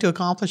you'd like to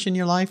accomplish in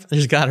your life?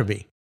 There's got to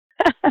be.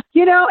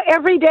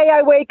 Every day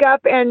I wake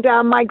up and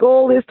my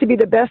goal is to be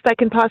the best I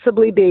can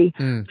possibly be.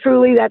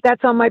 Truly,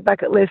 that's on my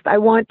bucket list. I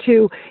want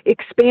to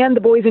expand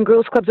the Boys and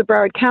Girls Clubs of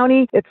Broward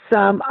County. It's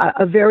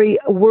a very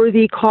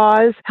worthy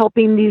cause,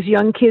 helping these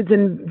young kids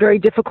in very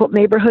difficult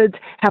neighborhoods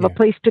have a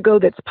place to go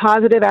that's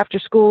positive after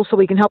school, so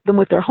we can help them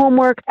with their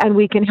homework and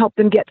we can help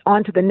them get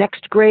on to the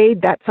next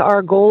grade. That's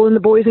our goal in the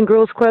Boys and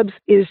Girls Clubs,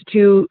 is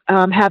to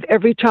have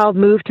every child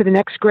move to the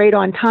next grade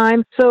on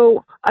time.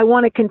 So I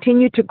want to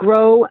continue to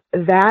grow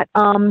that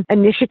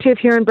initiative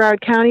here in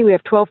Broward County. We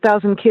have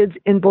 12,000 kids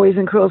in Boys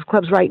and Girls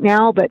Clubs right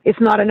now, but it's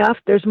not enough.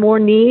 There's more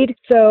need.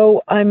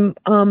 So I'm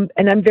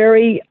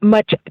very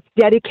much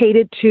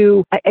dedicated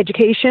to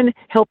education,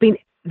 helping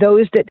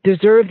those that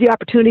deserve the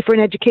opportunity for an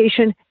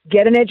education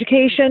get an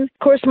education. Of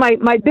course,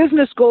 my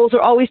business goals are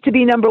always to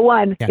be number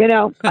one.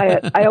 Yeah.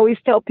 I always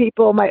tell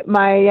people,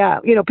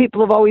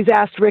 people have always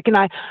asked Rick and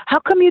I, how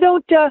come you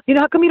don't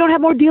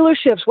have more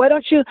dealerships? Why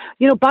don't you,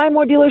 buy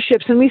more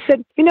dealerships? And we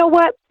said, you know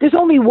what? There's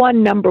only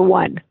one number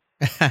one.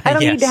 I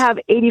don't need to have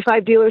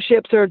 85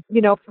 dealerships or,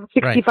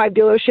 65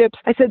 dealerships.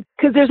 I said,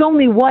 because there's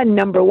only one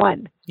number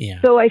one. Yeah.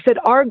 So I said,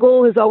 our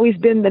goal has always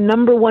been the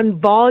number one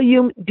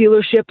volume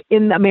dealership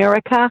in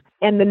America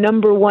and the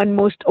number one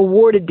most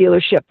awarded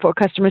dealership for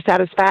customer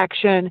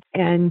satisfaction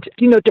and,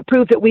 to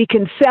prove that we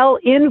can sell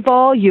in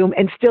volume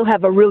and still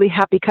have a really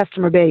happy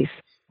customer base.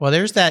 Well,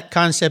 there's that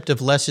concept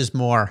of less is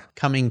more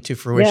coming to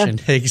fruition.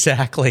 Yeah.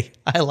 Exactly.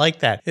 I like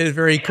that. It's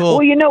very cool.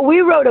 Well,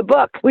 we wrote a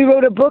book. We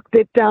wrote a book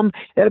that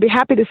I'll be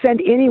happy to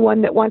send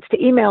anyone that wants to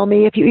email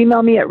me. If you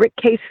email me at Rick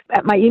Case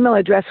at my email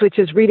address, which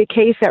is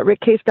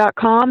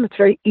ritacase@rickcase.com. It's a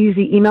very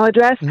easy email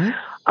address. Mm-hmm.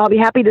 I'll be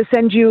happy to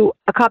send you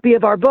a copy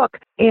of our book.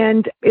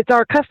 And it's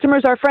our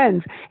customers, our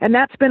friends. And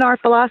that's been our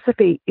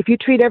philosophy. If you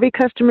treat every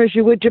customer as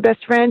you would your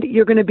best friend,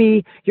 you're going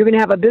to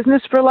have a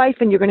business for life,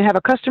 and you're going to have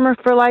a customer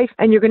for life,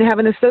 and you're going to have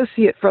an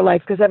associate for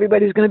life, because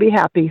everybody's going to be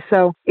happy.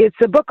 So it's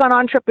a book on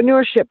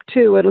entrepreneurship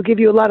too. It'll give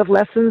you a lot of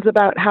lessons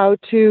about how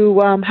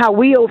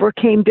we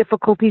overcame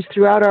difficulties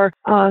throughout our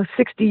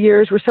 60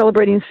 years. We're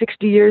celebrating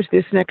 60 years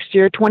this next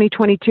year.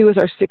 2022 is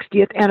our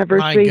 60th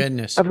anniversary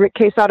of Rick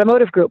Case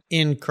Automotive Group.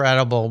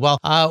 Incredible. Well,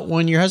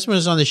 when your husband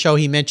was on the show,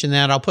 he mentioned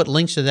that. I'll put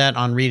links to that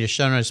on Rita's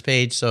show notes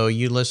page, so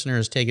you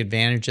listeners take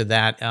advantage of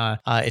that.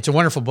 It's a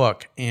wonderful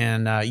book,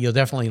 and you'll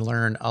definitely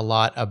learn a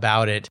lot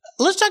about it.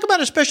 Let's talk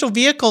about a special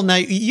vehicle. Now,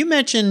 you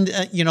mentioned,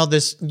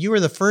 you were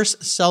the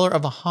first seller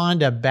of a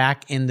Honda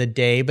back in the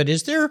day, but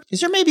is there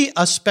maybe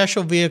a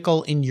special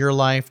vehicle in your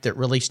life that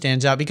really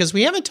stands out? Because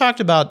we haven't talked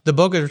about the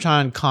Boca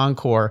Raton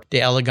Concours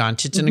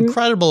d'Elegance. It's an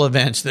incredible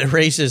event that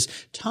raises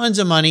tons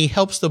of money,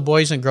 helps the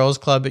Boys and Girls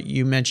Club,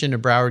 you mentioned,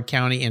 of Broward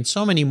County, and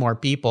so many more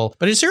people.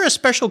 But is there a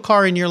special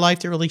car in your life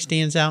that really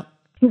stands out?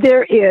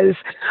 There is.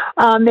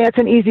 That's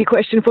an easy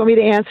question for me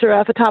to answer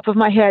off the top of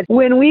my head.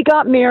 When we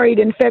got married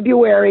in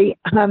February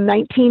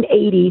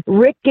 1980,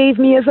 Rick gave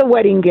me as a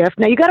wedding gift.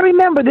 Now, you got to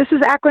remember, this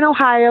is Akron,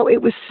 Ohio.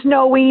 It was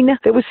snowing.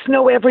 There was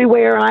snow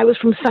everywhere, and I was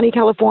from sunny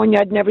California.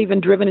 I'd never even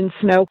driven in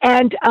snow.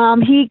 And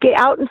he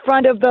out in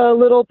front of the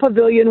little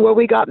pavilion where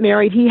we got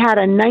married, he had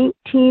a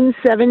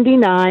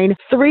 1979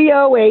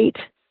 308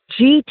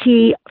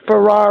 GT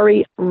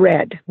Ferrari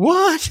red.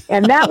 What?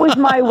 And that was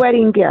my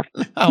wedding gift.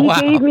 He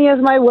gave me as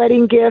my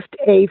wedding gift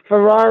a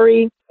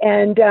Ferrari,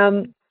 and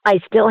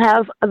I still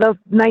have the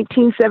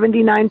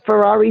 1979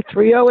 Ferrari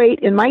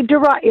 308 in my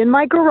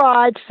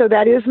garage. So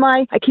that is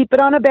I keep it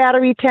on a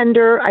battery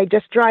tender. I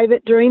just drive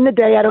it during the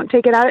day. I don't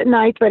take it out at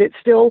night, but it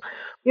still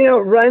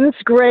runs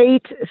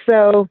great.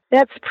 So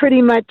that's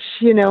pretty much,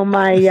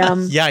 my,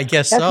 yeah, I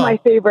guess that's my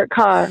favorite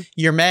car.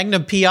 Your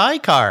Magnum PI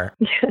car.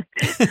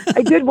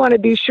 I did want to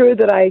be sure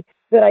that I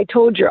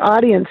told your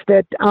audience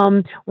that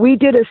we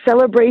did a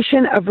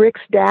celebration of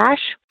Rick's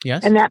Dash.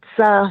 Yes. And that's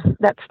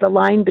the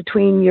line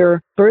between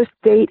your birth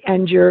date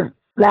and your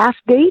last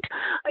date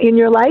in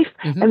your life.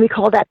 Mm-hmm. And we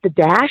call that the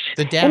Dash.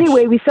 The Dash.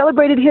 Anyway, we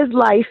celebrated his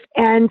life,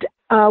 and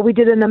we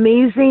did an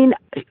amazing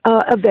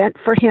event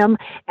for him.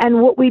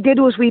 And what we did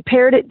was we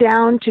pared it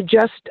down to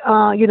just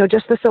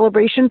the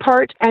celebration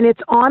part. And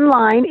it's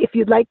online. If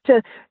you'd like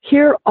to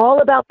hear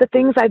all about the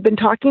things I've been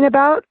talking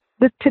about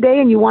today,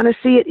 and you want to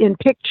see it in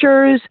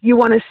pictures, you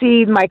want to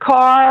see my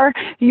car,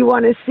 you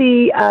want to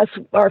see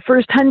our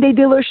first Hyundai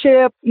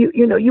dealership,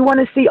 you want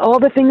to see all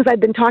the things I've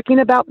been talking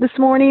about this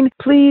morning,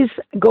 please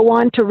go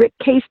on to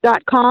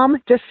rickcase.com,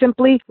 just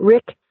simply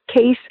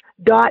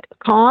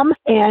rickcase.com,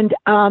 and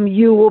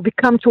you will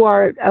come to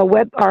our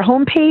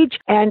homepage,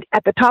 and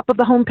at the top of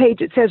the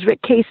homepage it says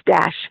Rick Case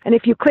Dash, and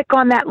if you click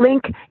on that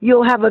link,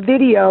 you'll have a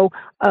video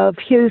of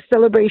his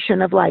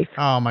celebration of life.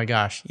 Oh my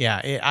gosh.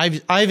 Yeah.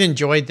 I've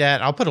enjoyed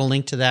that. I'll put a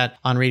link to that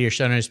on Radio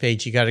Show Notes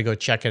page. You got to go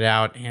check it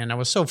out. And I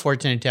was so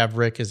fortunate to have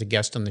Rick as a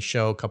guest on the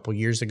show a couple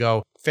years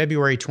ago,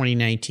 February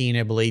 2019,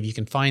 I believe. You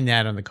can find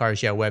that on the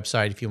Cars Yeah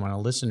website if you want to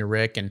listen to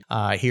Rick and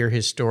hear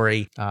his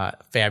story.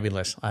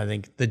 Fabulous. I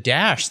think the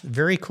Dash,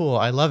 very cool.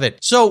 I love it.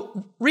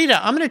 So Rita,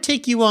 I'm going to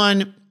take you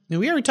on Now,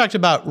 we already talked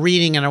about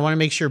reading, and I want to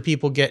make sure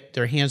people get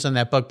their hands on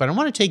that book, but I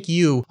want to take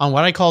you on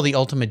what I call the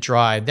ultimate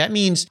drive. That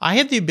means I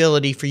have the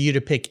ability for you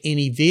to pick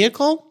any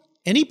vehicle,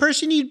 any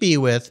person you'd be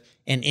with,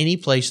 and any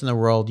place in the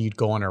world you'd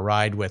go on a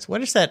ride with.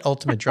 What does that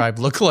ultimate drive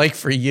look like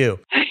for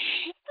you?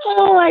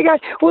 Oh my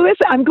gosh. Well,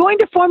 listen, I'm going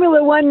to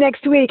Formula One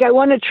next week. I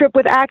won a trip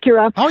with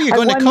Acura. Oh, you're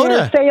going to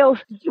COTA.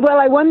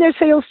 I won their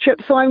sales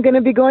trip, so I'm going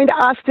to be going to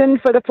Austin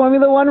for the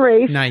Formula One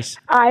race. Nice.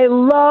 I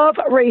love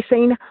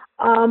racing.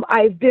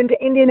 I've been to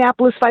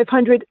Indianapolis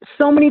 500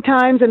 so many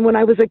times, and when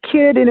I was a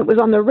kid and it was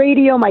on the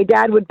radio, my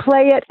dad would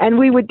play it, and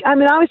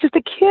I was just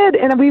a kid,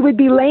 and we would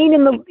be laying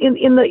in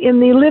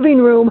the living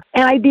room,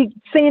 and I'd be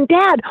saying,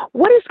 Dad,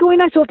 what is going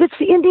on? So if it's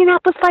the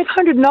Indianapolis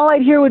 500, and all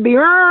I'd hear would be,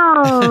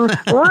 rawr,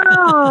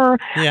 rawr.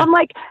 Yeah. I'm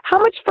like, how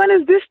much fun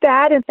is this,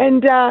 Dad?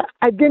 And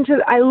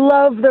I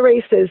love the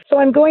races. So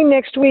I'm going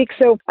next week.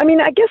 So, I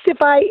mean, I guess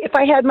if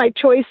I had my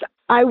choice,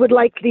 I would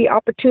like the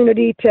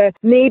opportunity to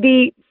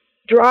maybe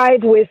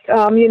drive with,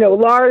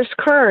 Lars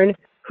Kern,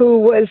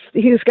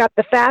 he's got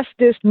the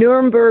fastest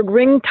Nuremberg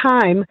ring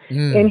time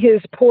in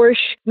his Porsche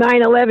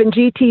 911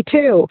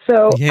 GT2.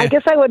 So yeah. I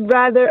guess I would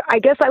rather,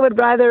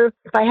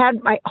 if I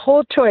had my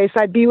whole choice,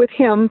 I'd be with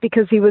him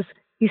because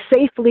he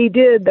safely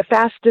did the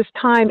fastest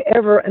time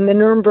ever in the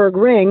Nuremberg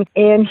ring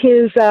in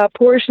his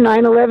Porsche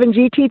 911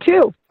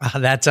 GT2.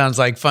 That sounds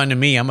like fun to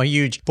me. I'm a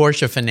huge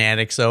Porsche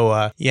fanatic. So,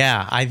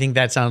 I think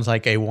that sounds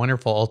like a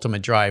wonderful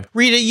ultimate drive.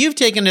 Rita, you've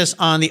taken us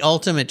on the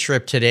ultimate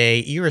trip today.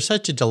 You are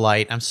such a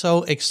delight. I'm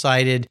so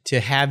excited to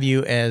have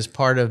you as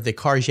part of the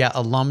Cars Yeah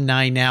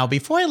alumni now.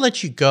 Before I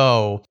let you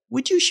go,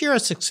 would you share a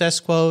success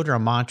quote or a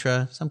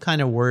mantra, some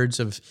kind of words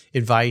of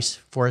advice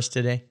for us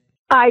today?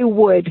 I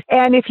would.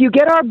 And if you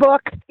get our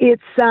book,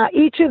 it's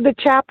each of the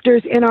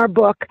chapters in our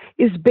book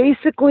is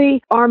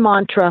basically our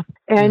mantra.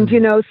 And,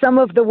 some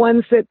of the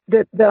ones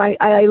that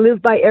I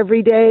live by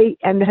every day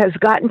and has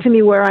gotten to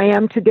me where I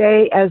am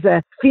today as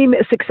a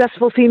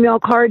successful female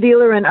car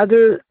dealer and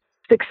other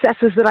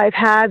successes that I've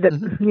had that,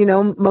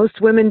 most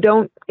women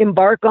don't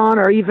embark on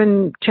or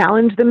even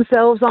challenge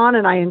themselves on,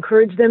 and I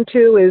encourage them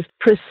to, is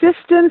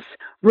persistence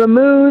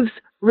removes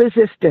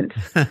resistance.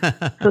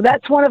 So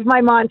that's one of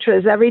my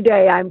mantras every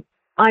day.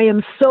 I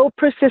am so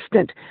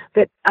persistent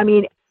that,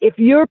 if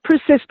you're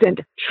persistent,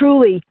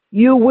 truly,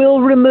 you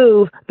will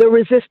remove the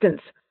resistance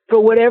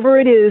for whatever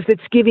it is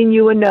that's giving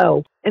you a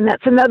no. And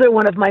that's another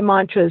one of my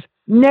mantras.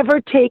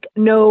 Never take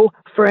no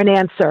for an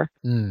answer.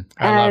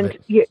 I love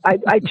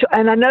it.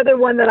 And another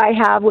one that I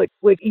have,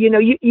 which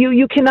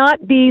you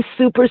cannot be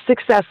super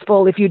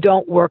successful if you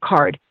don't work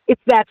hard.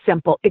 It's that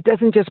simple. It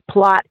doesn't just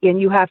plot in.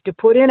 You have to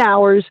put in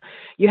hours.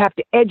 You have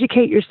to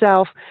educate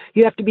yourself.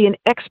 You have to be an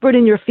expert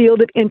in your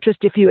field of interest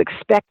if you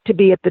expect to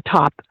be at the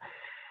top.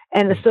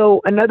 And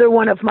so another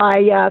one of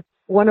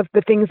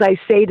the things I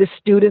say to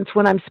students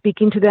when I'm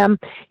speaking to them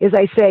is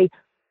I say,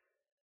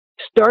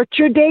 start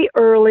your day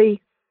early,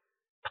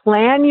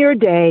 plan your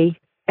day,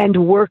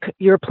 and work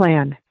your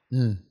plan.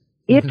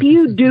 If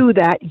you do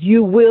that,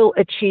 you will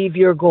achieve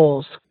your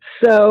goals.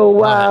 So,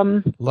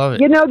 love it.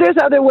 There's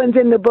other ones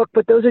in the book,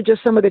 but those are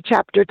just some of the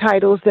chapter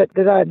titles that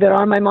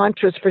are my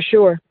mantras for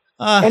sure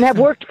and have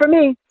worked for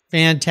me.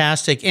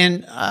 Fantastic.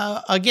 And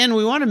again,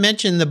 we want to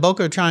mention the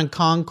Boca Raton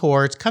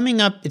Concours. It's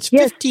coming up. It's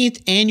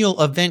 15th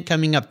annual event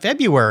coming up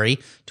February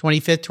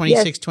 25th,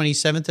 26th,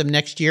 27th of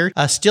next year.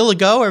 Still a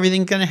go?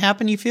 Everything going to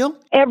happen, you feel?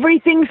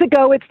 Everything's a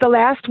go. It's the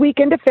last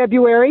weekend of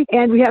February,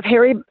 and we have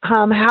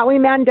Howie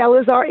Mandel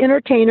is our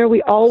entertainer.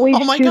 We always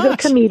choose a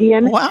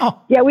comedian.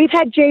 Wow. Yeah, we've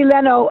had Jay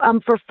Leno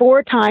for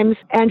 4 times,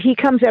 and he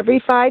comes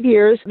every 5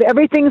 years.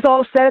 Everything's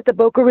all set at the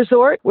Boca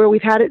Resort, where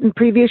we've had it in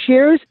previous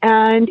years,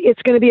 and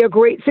it's going to be a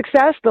great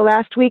success. The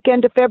last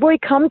weekend of February,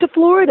 come to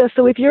Florida.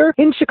 So if you're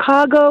in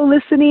Chicago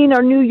listening,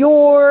 or New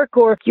York,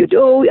 or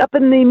up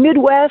in the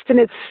Midwest and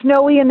it's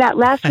snowy in that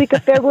last week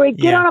of February,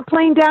 get on a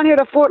plane down here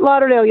to Fort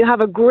Lauderdale. You'll have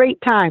a great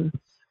time.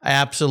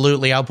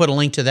 Absolutely. I'll put a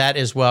link to that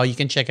as well. You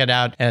can check it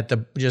out at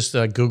just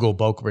Google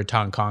Boca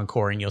Raton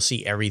Concours and you'll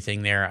see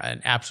everything there.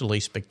 An absolutely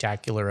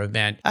spectacular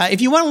event.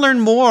 If you want to learn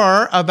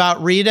more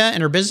about Rita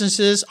and her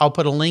businesses, I'll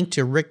put a link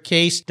to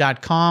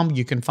rickcase.com.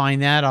 You can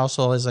find that.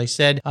 Also, as I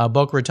said,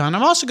 Boca Raton.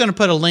 I'm also going to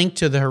put a link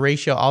to the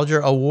Horatio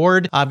Alger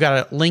Award. I've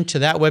got a link to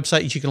that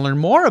website so you can learn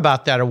more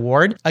about that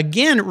award.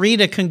 Again,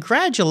 Rita,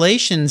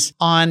 congratulations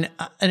on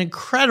an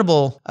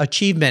incredible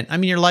achievement. I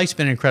mean, your life's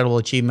been an incredible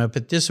achievement,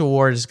 but this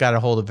award has got a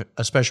hold of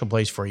a special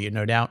place for you,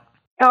 no doubt.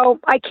 Oh,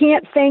 I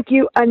can't thank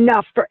you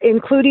enough for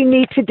including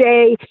me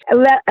today,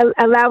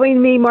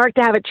 allowing me, Mark,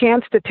 to have a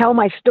chance to tell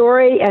my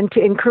story and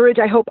to encourage,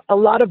 I hope, a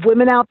lot of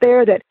women out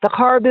there that the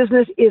car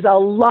business is a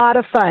lot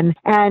of fun.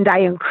 And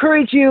I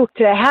encourage you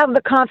to have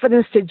the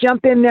confidence to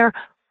jump in there.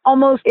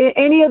 Almost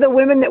any of the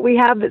women that we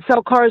have that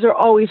sell cars are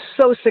always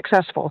so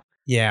successful.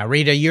 Yeah,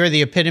 Rita, you're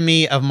the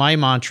epitome of my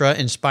mantra,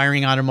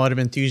 inspiring automotive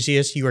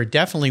enthusiasts. You are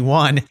definitely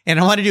one. And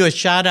I want to do a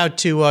shout out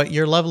to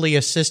your lovely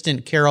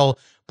assistant, Carol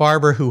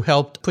Barber, who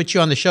helped put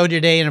you on the show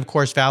today. And of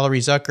course,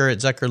 Valerie Zucker at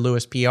Zucker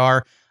Lewis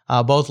PR.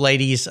 Both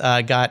ladies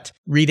got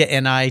Rita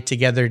and I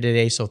together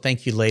today. So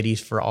thank you, ladies,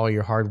 for all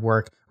your hard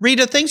work.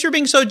 Rita, thanks for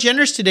being so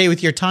generous today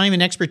with your time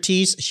and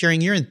expertise,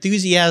 sharing your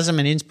enthusiasm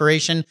and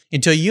inspiration.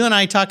 Until you and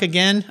I talk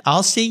again,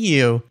 I'll see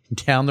you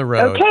down the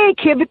road. Okay,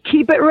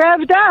 keep it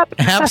revved up.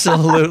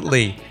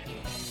 Absolutely.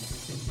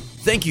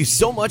 Thank you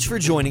so much for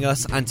joining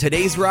us on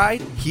today's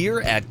ride here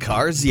at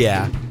Cars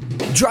Yeah.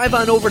 Drive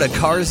on over to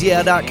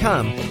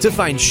carsyeah.com to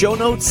find show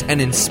notes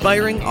and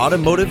inspiring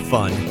automotive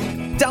fun.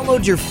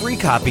 Download your free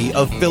copy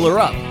of Filler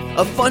Up,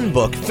 a fun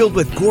book filled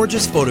with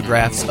gorgeous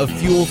photographs of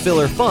fuel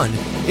filler fun,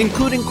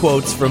 including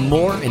quotes from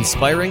more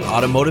inspiring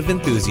automotive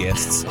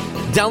enthusiasts.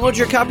 Download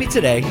your copy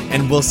today,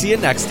 and we'll see you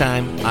next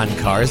time on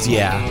Cars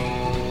Yeah.